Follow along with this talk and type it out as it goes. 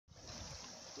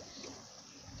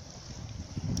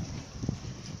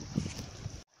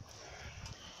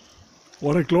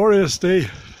What a glorious day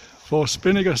for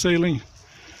spinnaker sailing.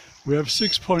 We have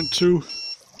 6.2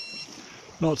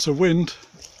 knots of wind,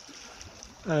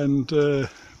 and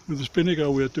with the spinnaker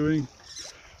we are doing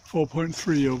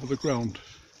 4.3 over the ground,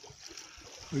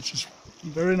 which is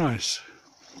very nice.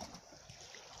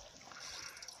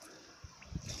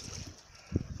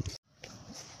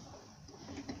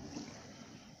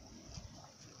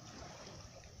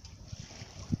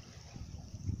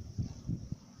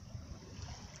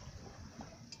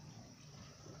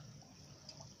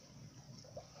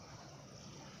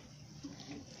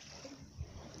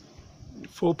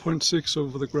 .6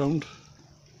 over the ground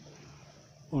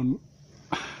on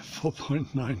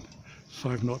 4.9,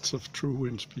 5 knots of true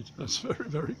wind speed. That's very,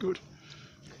 very good.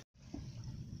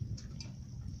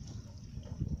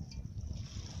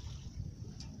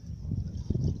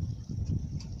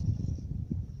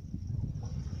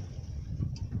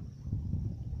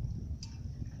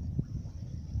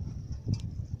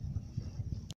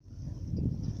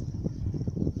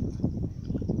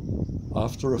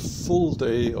 After a full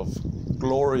day of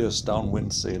glorious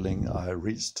downwind sailing, I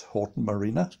reached Horten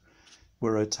Marina,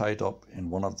 where I tied up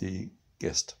in one of the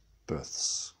guest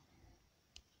berths.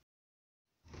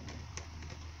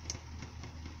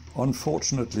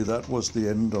 Unfortunately, that was the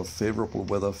end of favorable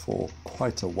weather for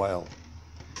quite a while.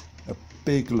 A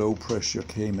big low pressure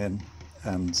came in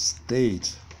and stayed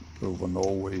over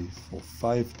Norway for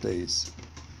 5 days.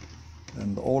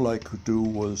 And all I could do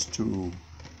was to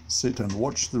sit and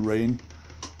watch the rain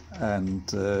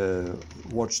and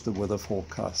watch the weather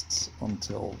forecasts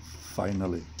until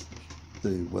finally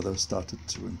the weather started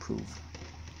to improve.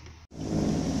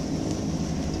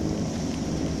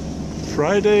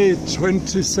 Friday,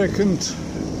 22nd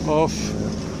of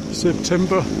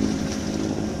September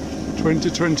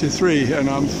 2023, and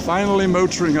I'm finally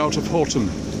motoring out of Horten,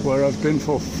 where I've been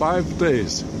for 5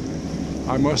 days.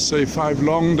 I must say 5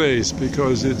 long days,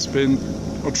 because it's been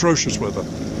atrocious weather.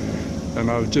 And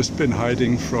I've just been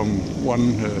hiding from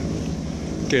one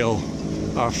gale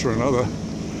after another.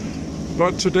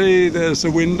 But today there's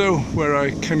a window where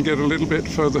I can get a little bit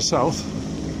further south.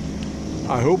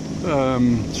 I hope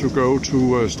to go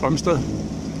to Skovshoved.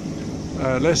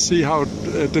 Let's see how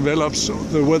it develops.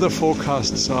 The weather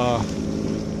forecasts are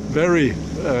very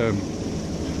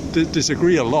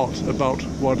disagree a lot about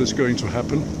what is going to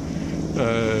happen.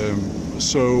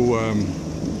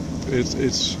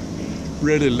 It's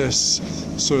really less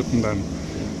certain than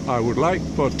I would like,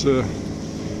 but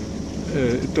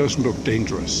it doesn't look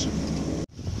dangerous.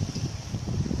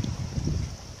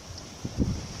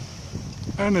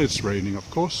 And it's raining, of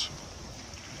course,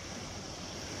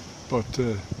 but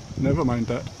never mind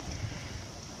that,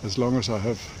 as long as I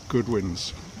have good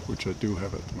winds, which I do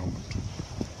have at the moment.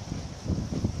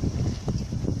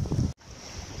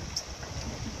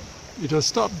 It has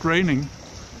stopped raining,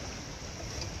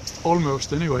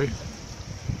 almost anyway.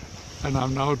 And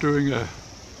I'm now doing a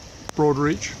broad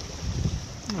reach,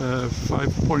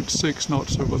 5.6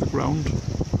 knots over the ground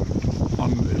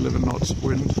on 11 knots of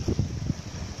wind.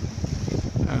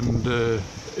 And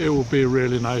it will be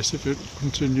really nice if it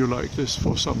continue like this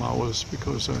for some hours,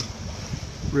 because I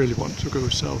really want to go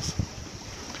south.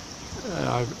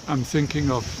 I'm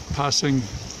thinking of passing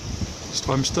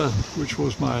Skovshoved, which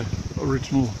was my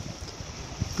original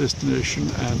destination,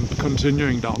 and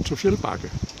continuing down to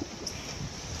Fjellbacka.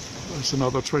 It's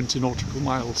another 20 nautical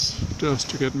miles just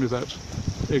to get me that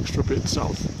extra bit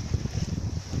south.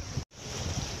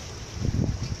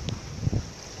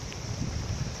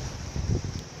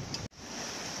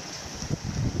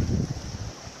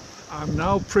 I'm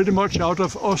now pretty much out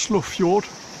of Oslo fjord,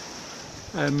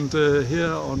 and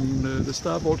here on the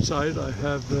starboard side I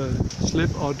have Slip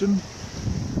Odden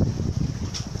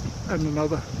and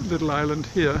another little island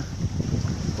here,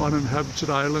 uninhabited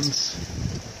islands,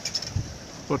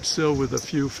 but still with a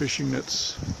few fishing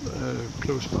nets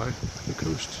close by the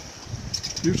coast.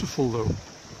 Beautiful though.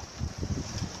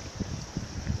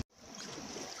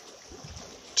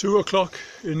 2 o'clock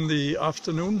in the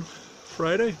afternoon,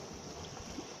 Friday,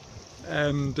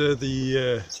 and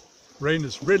the rain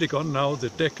is really gone now. The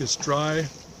deck is dry.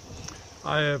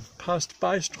 I have passed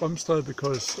by Skovshoved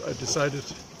because I decided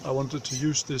I wanted to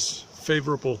use this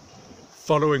favorable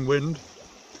following wind,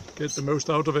 get the most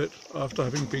out of it after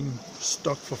having been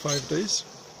stuck for 5 days.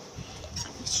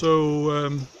 So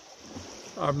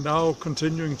I'm now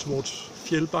continuing towards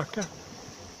Fjellbacka,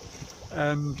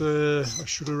 and I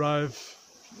should arrive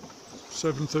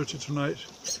 7:30 tonight.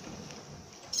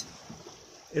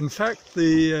 In fact,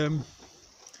 the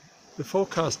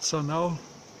forecasts are now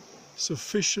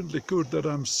sufficiently good that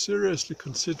I'm seriously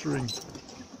considering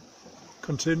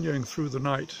continuing through the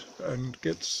night and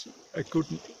gets a good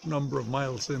number of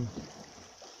miles in.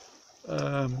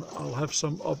 I'll have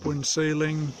some upwind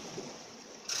sailing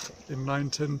in 9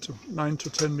 to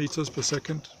 10 meters per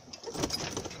second,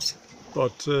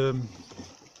 but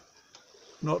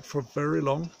not for very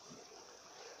long.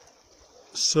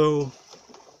 So,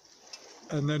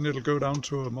 and then it'll go down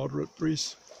to a moderate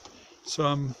breeze. So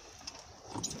I'm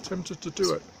tempted to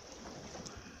do it.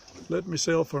 Let me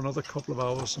sail for another couple of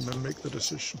hours and then make the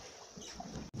decision.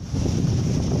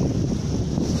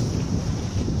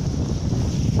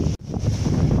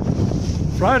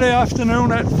 Friday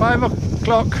afternoon at 5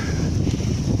 o'clock.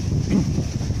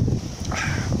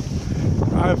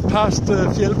 I've passed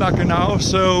Fjellbakke now,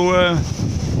 so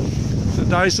the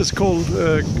dice is called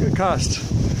cast.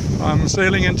 I'm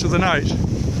sailing into the night.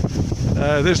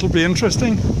 This will be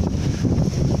interesting,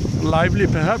 lively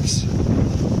perhaps.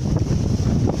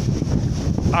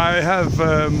 I have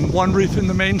one reef in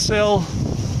the mainsail,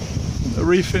 a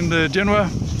reef in the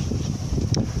Genoa,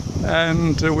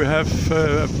 and we have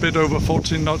a bit over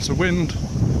 14 knots of wind,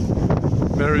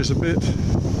 varies a bit,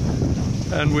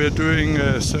 and we're doing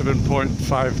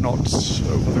 7.5 knots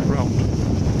over the ground,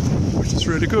 which is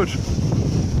really good.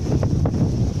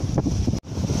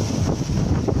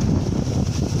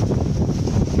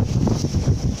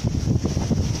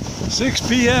 (6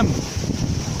 p.m.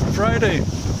 Friday),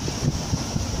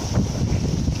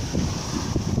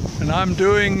 and I'm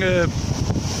doing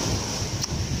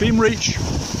beam reach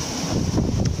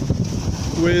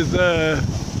with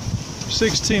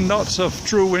 16 knots of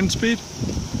true wind speed,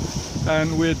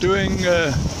 and we're doing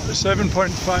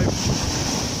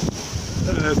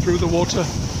 7.5 through the water.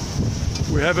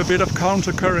 We have a bit of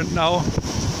counter current now,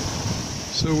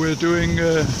 so we're doing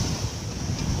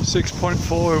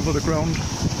 6.4 over the ground,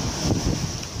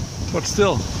 but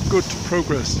still good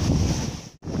progress.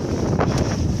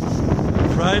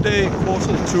 Friday,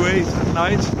 7:45 at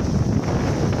night.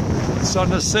 The sun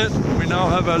has set. We now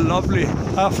have a lovely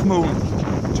half moon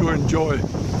to enjoy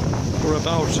for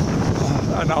about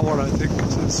an hour, I think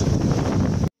it is.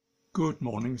 Good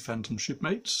morning, Phantom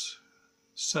shipmates.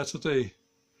 Saturday,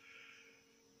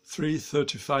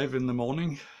 3:35 in the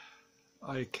morning.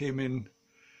 I came in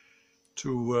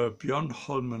to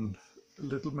Björholm and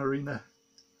Little Marina.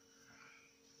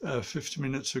 50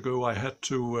 minutes ago I had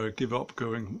to give up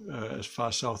going as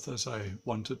far south as I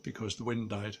wanted because the wind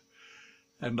died,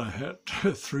 and I had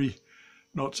 3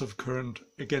 knots of current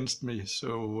against me,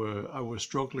 so I was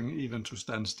struggling even to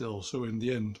stand still. So in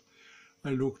the end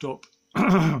I looked up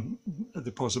at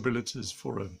the possibilities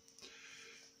for a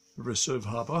reserve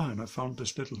harbour, and I found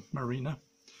this little marina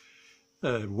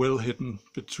well hidden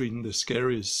between the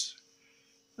skerries,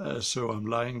 so I'm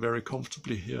lying very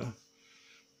comfortably here.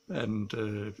 And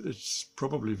it's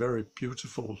probably very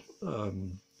beautiful.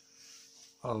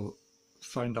 I'll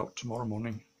find out tomorrow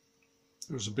morning.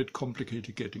 It was a bit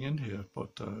complicated getting in here,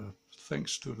 but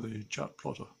thanks to the chart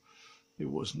plotter, it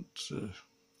wasn't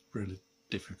really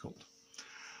difficult.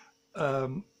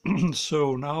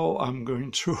 So now I'm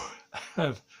going to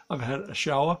I've had a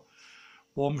shower,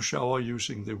 warm shower,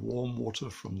 using the warm water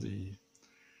from the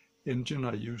engine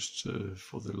I used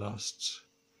for the last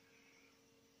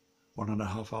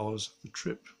 1.5 hours of the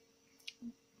trip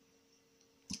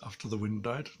after the wind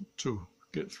died to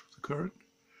get through the current.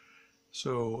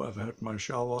 So I've had my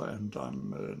shower, and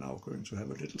I'm now going to have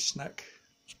a little snack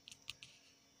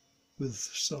with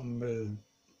some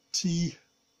tea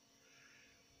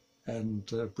and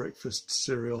breakfast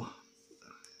cereal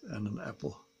and an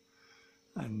apple,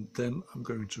 and then I'm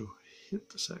going to hit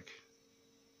the sack.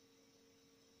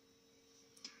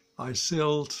 I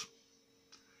sailed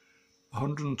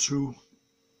 102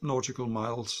 nautical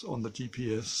miles on the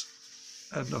GPS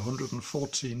and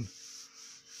 114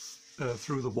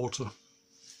 through the water,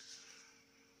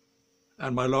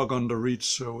 and my log under reads,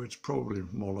 so it's probably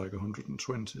more like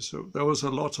 120. So there was a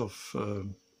lot of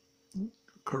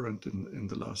current in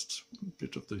the last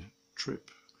bit of the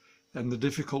trip, and the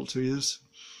difficulty is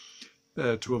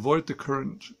to avoid the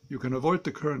current. You can avoid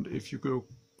the current if you go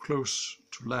close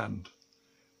to land,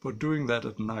 but doing that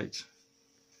at night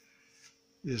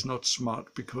is not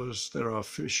smart, because there are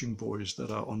fishing buoys that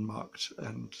are unmarked,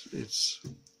 and it's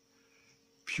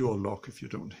pure luck if you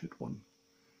don't hit one.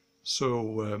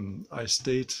 So I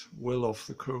stayed well off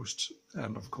the coast,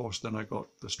 and of course then I got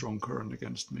the strong current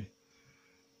against me.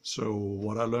 So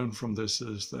what I learned from this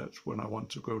is that when I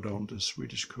want to go down the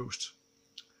Swedish coast,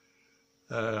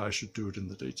 I should do it in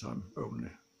the daytime only.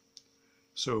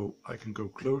 So I can go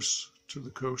close to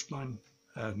the coastline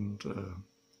and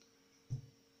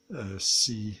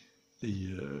see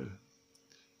the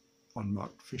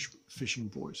unmarked fishing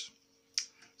buoys.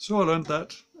 So I learned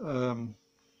that.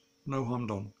 No harm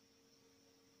done.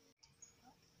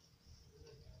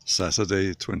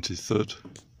 Saturday 23rd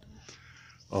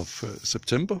of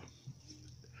September.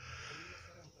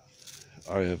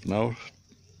 I have now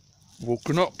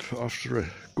woken up after a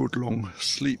good long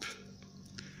sleep.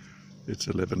 It's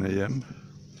 11 a.m.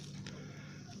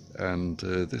 and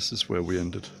this is where we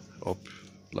ended up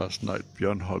last night,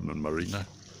 Björholm and Marina.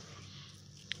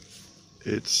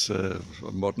 It's a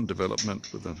modern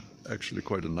development with actually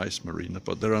quite a nice marina,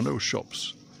 but there are no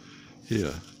shops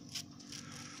here,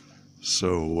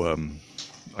 so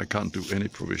I can't do any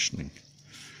provisioning.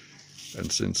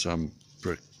 And since I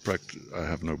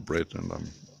have no bread and I'm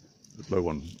low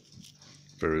on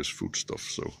various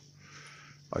foodstuffs, so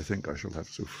I think I shall have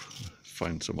to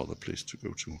find some other place to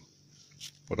go to.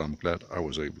 But I'm glad I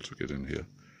was able to get in here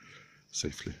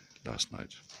safely last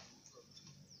night.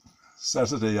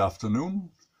 Saturday afternoon,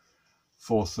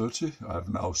 4:30. I've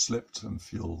now slept and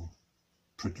feel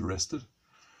pretty rested.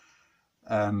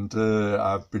 And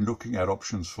I've been looking at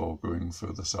options for going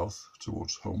further south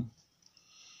towards home.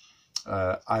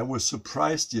 I was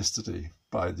surprised yesterday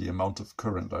by the amount of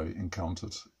current I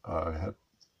encountered. I had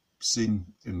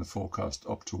seen in the forecast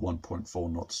up to 1.4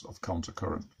 knots of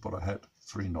countercurrent, but I had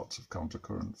 3 knots of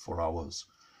countercurrent for hours.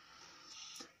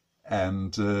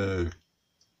 And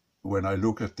when I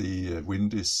look at the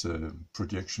Windy's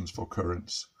projections for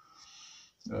currents,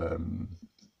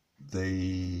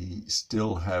 they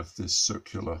still have this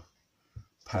circular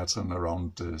pattern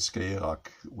around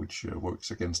Skagerrak, which works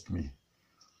against me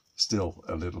still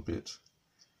a little bit.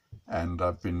 And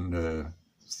I've been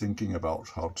thinking about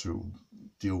how to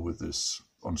deal with this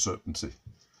uncertainty,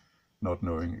 not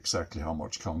knowing exactly how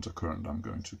much countercurrent I'm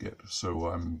going to get. So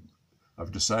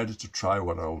I've decided to try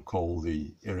what I'll call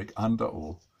the Erik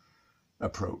Anderål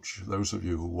approach. Those of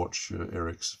you who watch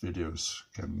Erik's videos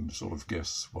can sort of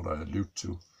guess what I allude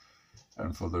to.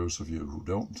 And for those of you who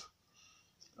don't,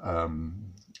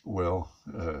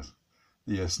 the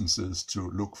essence is to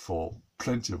look for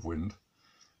plenty of wind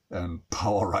and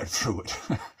power right through it.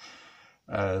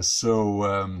 It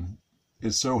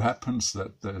so happens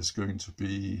that there's going to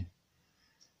be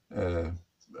a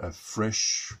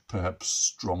fresh, perhaps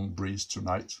strong breeze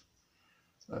tonight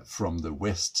from the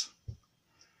west.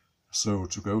 So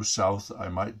to go south, I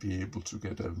might be able to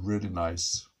get a really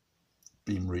nice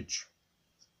beam reach,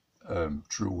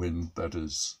 true wind that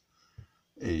is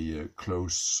a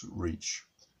close reach,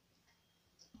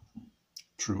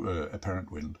 true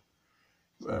apparent wind,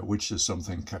 which is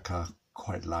something Kaka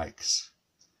quite likes.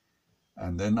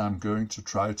 And then I'm going to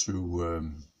try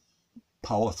to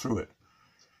power through it,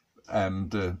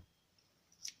 and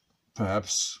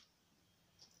perhaps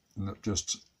not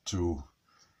just to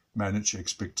manage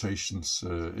expectations.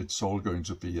 It's all going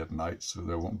to be at night, so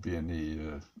there won't be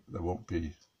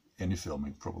any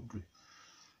filming probably.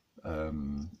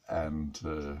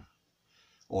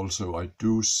 Also I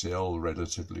do sail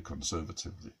relatively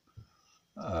conservatively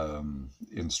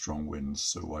in strong winds,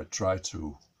 so I try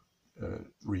to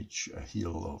reach a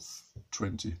heel of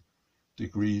 20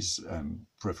 degrees and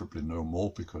preferably no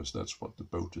more, because that's what the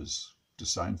boat is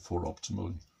designed for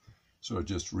optimally. So I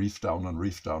just reef down and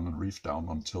reef down and reef down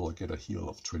until I get a heel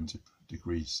of 20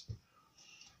 degrees.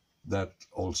 That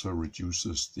also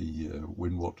reduces the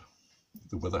windward,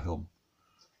 the weather helm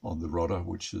on the rudder,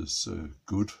 which is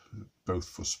good both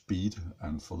for speed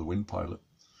and for the wind pilot.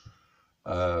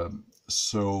 Of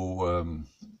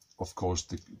course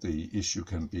the issue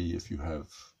can be if you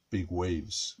have big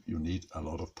waves, you need a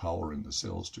lot of power in the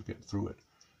sails to get through it.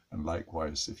 And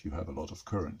likewise, if you have a lot of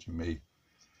current, you may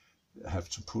have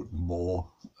to put more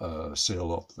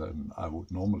sail up than I would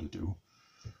normally do.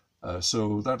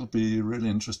 So that'll be really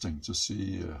interesting to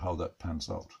see how that pans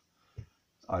out.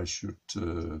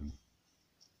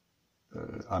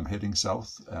 I'm heading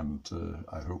south, and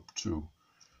I hope to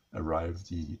arrive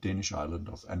the Danish island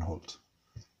of Anholt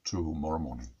tomorrow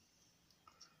morning.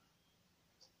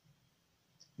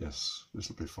 Yes, this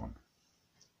will be fun.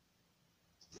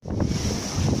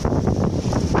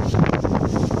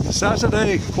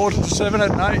 Saturday, 6:45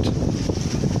 at night.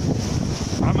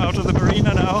 I'm out of the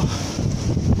marina now,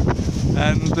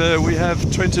 and we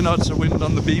have 20 knots of wind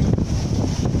on the beam.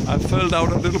 I've furled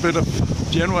out a little bit of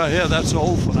Genoa here, that's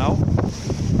all for now.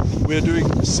 We're doing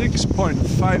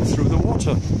 6.5 through the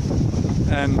water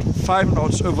and 5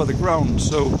 knots over the ground,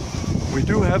 so we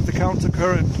do have the counter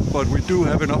current, but we do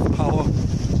have enough power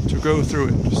to go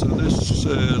through it. So this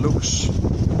looks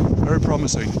very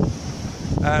promising.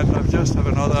 And I just have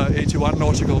another 81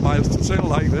 nautical miles to sail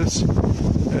like this,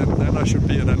 and then I should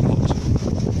be at Anholt.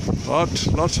 But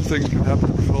lots of things can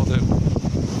happen before then.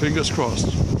 Fingers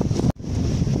crossed.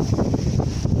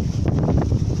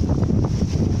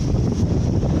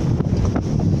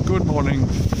 Good morning,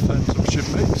 Phantom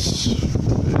shipmates.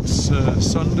 It's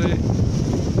Sunday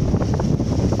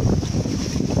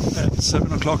at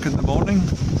 7 o'clock in the morning,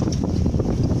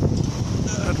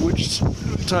 at which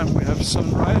time we have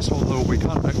sunrise, although we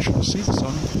can't actually see the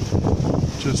sun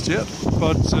just yet.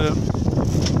 But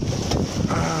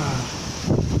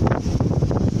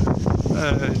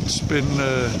it's been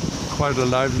quite a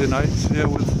lively night here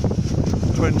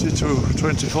with 20 to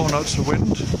 24 knots of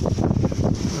wind.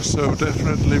 So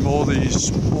definitely more the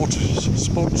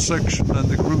sports section than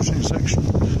the cruising section.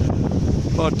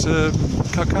 But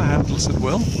Kaka handles it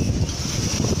well,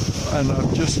 and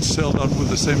I've just sailed on with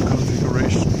the same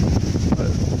configuration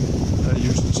I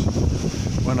used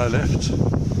when I left.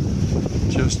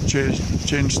 Just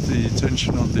changed the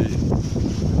tension on the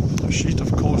sheet,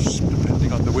 of course,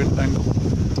 depending on the wind angle.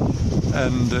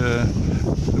 And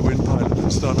the wind pilot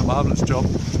has done a marvelous job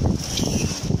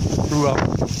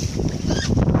throughout.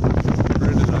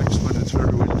 Really likes when it's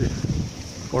very windy,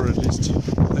 or at least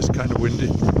this kind of windy.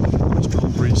 A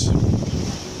strong breeze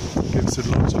gives it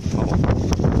lots of power.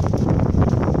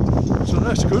 So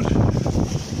that's good.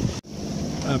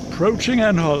 Approaching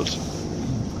Anholt.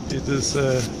 It is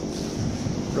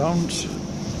around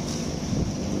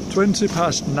 20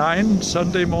 past 9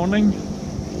 Sunday morning,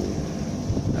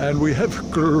 and we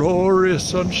have glorious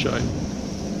sunshine.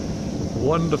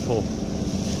 Wonderful.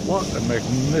 What a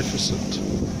magnificent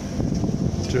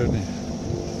journey.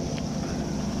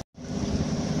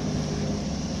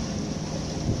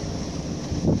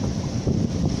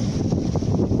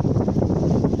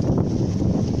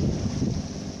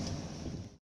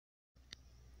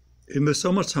 In the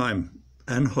summertime,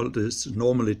 Anholt is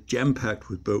normally jam-packed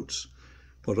with boats,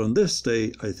 but on this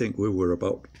day I think we were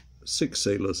about 6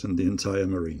 sailors in the entire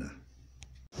marina.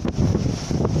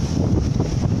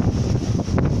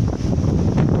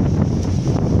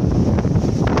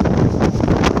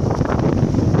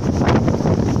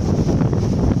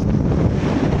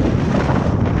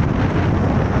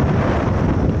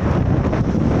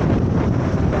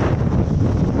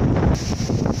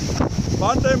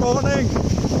 Monday morning,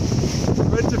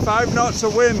 25 knots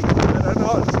of wind at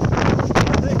Anholt.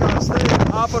 I think I'll stay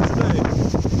in harbour today.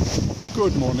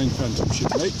 Good morning, Phantom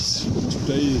shipmates.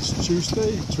 Today is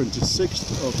Tuesday,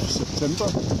 26th of September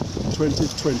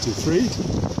 2023,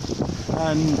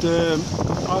 and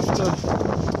after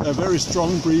a very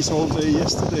strong breeze all day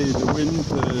yesterday, the wind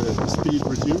speed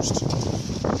reduced,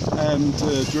 and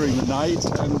during the night,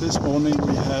 and this morning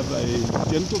we have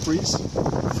a gentle breeze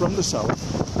from the south.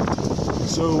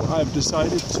 So I've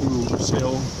decided to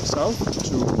sail south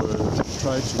to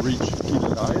try to reach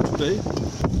Skudeneshavn today.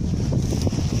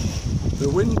 The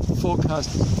wind forecast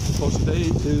for today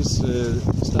is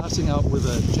starting out with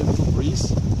a gentle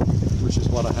breeze, which is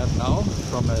what I have now,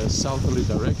 from a southerly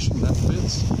direction that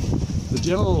fits. The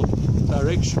general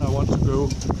direction I want to go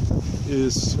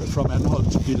is from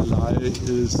Anholt to Skudeneshavn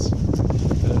is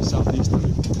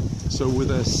southeasterly. So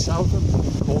with a southern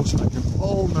course I can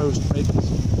almost make it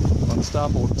on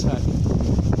starboard tack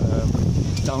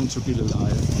down to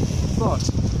Skudeneshavn. But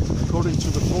according to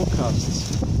the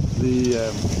forecasts, the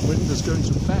wind is going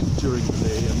to back during the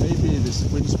day, and maybe this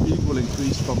wind speed will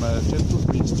increase from a gentle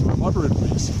breeze to a moderate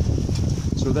breeze.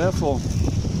 So therefore,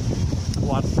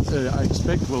 what I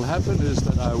expect will happen is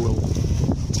that I will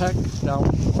tack down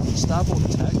on starboard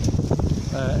tack,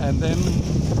 and then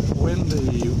when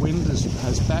the wind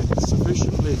has backed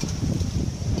sufficiently,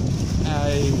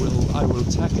 I will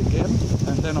tack again,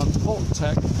 and then on port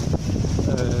tack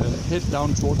head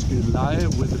down towards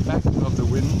Skudeneshavn with the backing of the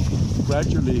wind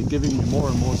gradually giving me more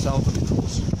and more southerly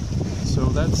course. So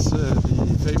that's the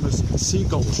famous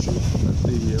seagull shape that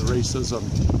the racers on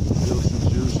the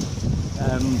oceans use,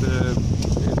 and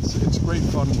it's great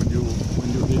fun when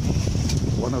you hit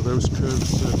one of those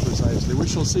curves precisely. We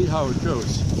shall see how it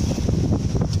goes.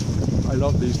 I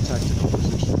love these tactical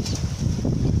positions.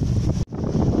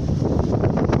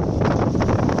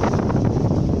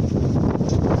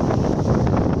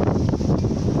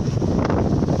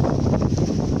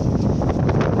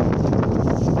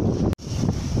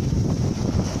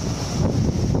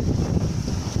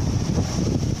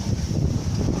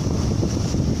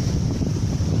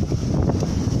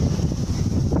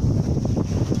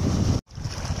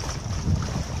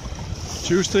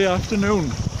 Tuesday afternoon.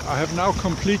 I have now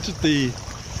completed the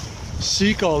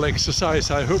seagull exercise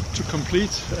I hoped to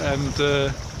complete,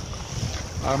 and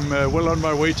I'm well on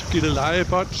my way to Skudeneshavn,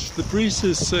 but the breeze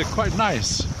is quite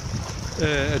nice.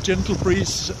 A gentle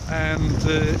breeze, and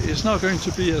it's not going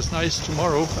to be as nice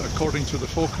tomorrow according to the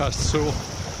forecast, so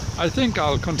I think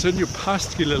I'll continue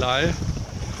past Skudeneshavn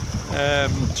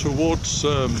towards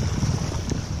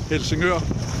Helsingør,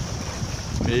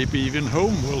 maybe even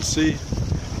home. We'll see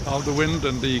how the wind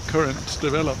and the current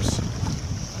develops.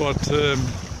 But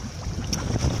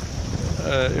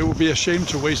it would be a shame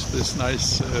to waste this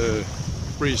nice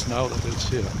breeze now that it's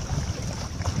here.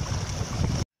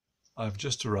 I've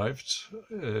just arrived,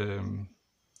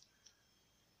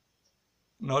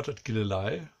 not at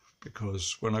Gilleleje,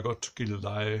 because when I got to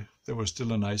Gilleleje there was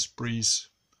still a nice breeze.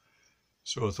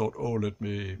 So I thought, oh, let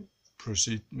me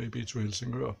proceed maybe to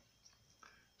Helsingør.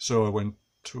 So I went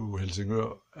to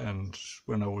Helsingør, and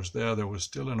when I was there was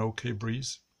still an okay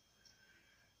breeze,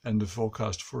 and the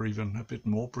forecast for even a bit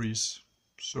more breeze.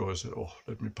 So I said, oh,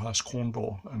 let me pass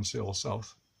Kronborg and sail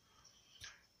south.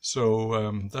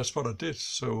 So that's what I did.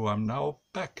 So I'm now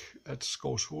back at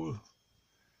Skovshoved.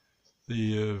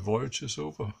 The voyage is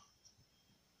over.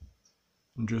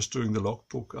 I'm just doing the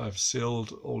logbook. I've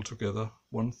sailed altogether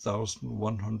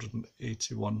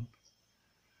 1,181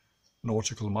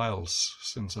 nautical miles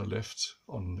since I left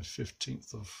on the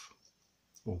 15th of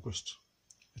August.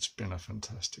 It's been a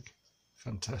fantastic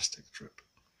trip.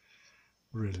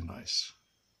 Really nice.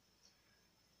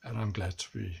 And I'm glad to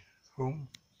be home,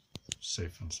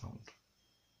 safe and sound.